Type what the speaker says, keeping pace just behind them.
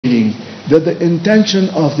that the intention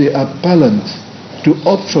of the appellant to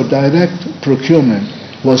opt for direct procurement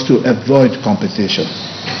was to avoid competition.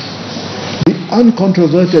 The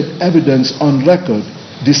uncontroverted evidence on record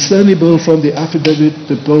discernible from the affidavit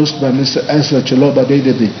deposed by Mr. Ezra Chiloba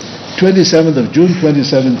dated the 27th of June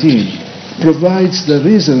 2017 provides the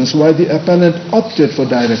reasons why the appellant opted for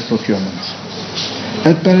direct procurement.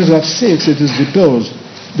 At paragraph 6 it is deposed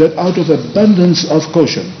that out of abundance of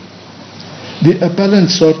caution, the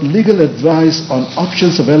appellant sought legal advice on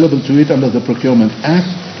options available to it under the Procurement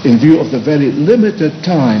Act in view of the very limited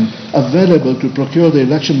time available to procure the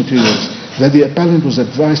election materials that the appellant was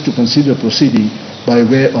advised to consider proceeding by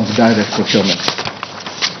way of direct procurement.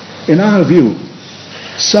 In our view,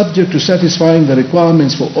 subject to satisfying the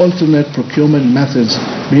requirements for alternate procurement methods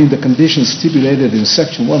being the conditions stipulated in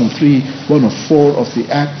Section 103, 104 of the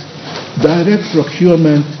Act, direct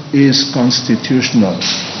procurement is constitutional.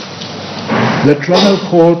 The trial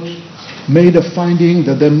court made a finding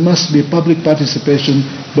that there must be public participation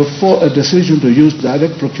before a decision to use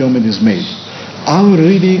direct procurement is made. Our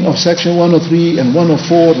reading of Section 103 and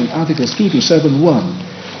 104 and Articles 2 to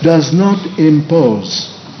 7.1 does not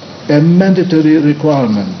impose a mandatory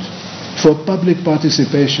requirement for public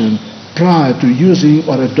participation prior to using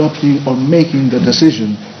or adopting or making the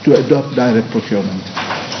decision to adopt direct procurement.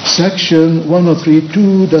 Section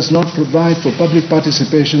 103.2 does not provide for public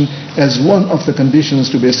participation as one of the conditions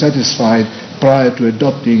to be satisfied prior to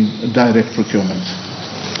adopting direct procurement.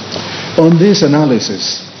 On this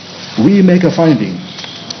analysis, we make a finding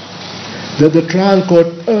that the trial court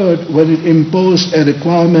erred when it imposed a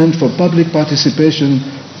requirement for public participation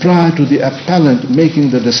prior to the appellant making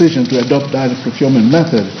the decision to adopt direct procurement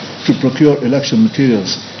method to procure election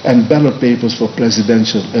materials and ballot papers for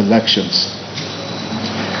presidential elections.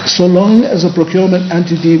 So long as a procurement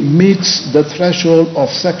entity meets the threshold of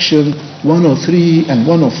Section 103 and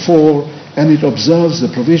 104 and it observes the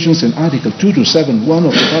provisions in Article 2 to 7.1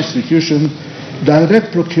 of the Constitution,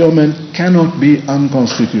 direct procurement cannot be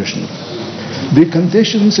unconstitutional. The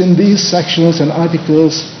conditions in these sections and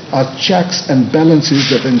articles are checks and balances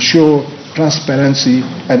that ensure transparency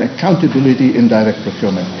and accountability in direct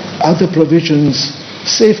procurement. Other provisions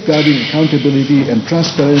safeguarding accountability and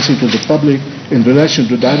transparency to the public in relation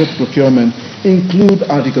to direct procurement include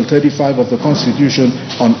Article 35 of the Constitution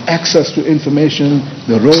on access to information,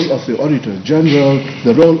 the role of the Auditor General,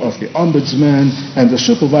 the role of the Ombudsman, and the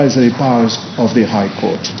supervisory powers of the High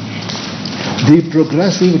Court. The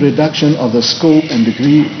progressive reduction of the scope and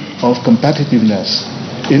degree of competitiveness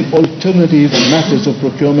in alternative methods of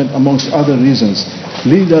procurement, amongst other reasons,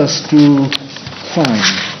 lead us to find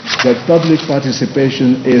that public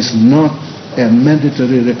participation is not a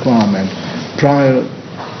mandatory requirement prior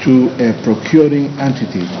to a procuring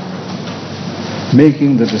entity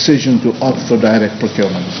making the decision to opt for direct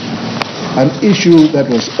procurement. An issue that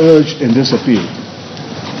was urged in this appeal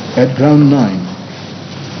at ground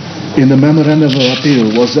 9 in the memorandum of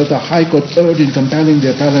appeal was that the High Court erred in compelling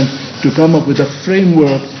the appellant to come up with a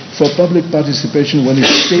framework for public participation when it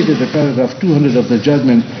stated in paragraph 200 of the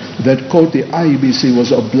judgment that, quote, the IEBC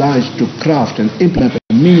was obliged to craft and implement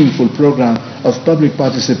a meaningful program of public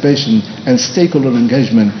participation and stakeholder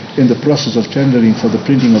engagement in the process of tendering for the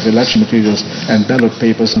printing of election materials and ballot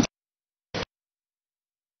papers.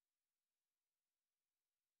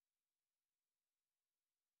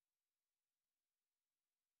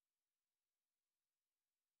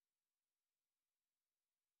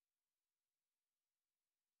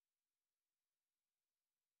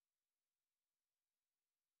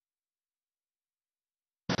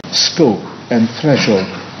 Scope and threshold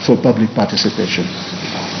for public participation.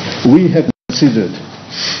 We have considered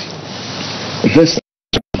this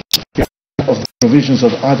of the provisions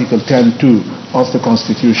of Article 10.2 of the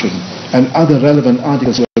Constitution and other relevant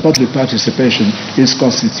articles where public participation is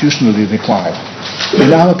constitutionally required.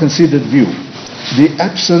 In our considered view, the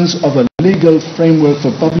absence of a legal framework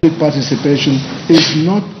for public participation is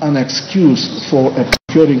not an excuse for a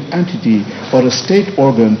procuring entity or a state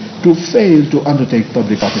organ to fail to undertake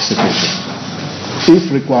public participation,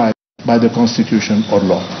 if required by the Constitution or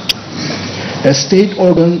law. A state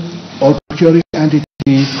organ or procuring entity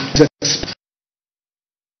is expected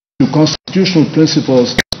to constitutional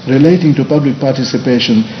principles relating to public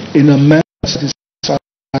participation in a manner satisfying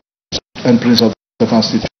and principles of the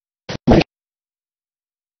Constitution. The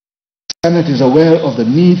Senate is aware of the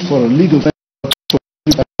need for a legal framework for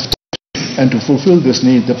public participation, and to fulfill this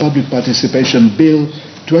need, the Public Participation Bill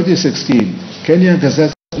 2016, Kenya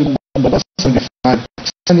Gazette number 75,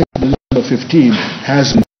 number 15,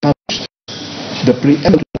 has been published. The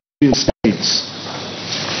preamble states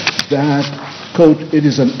that, quote, "It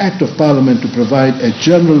is an act of Parliament to provide a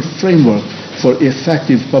general framework for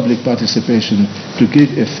effective public participation to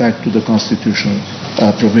give effect to the constitutional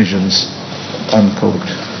provisions,"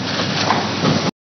 unquote.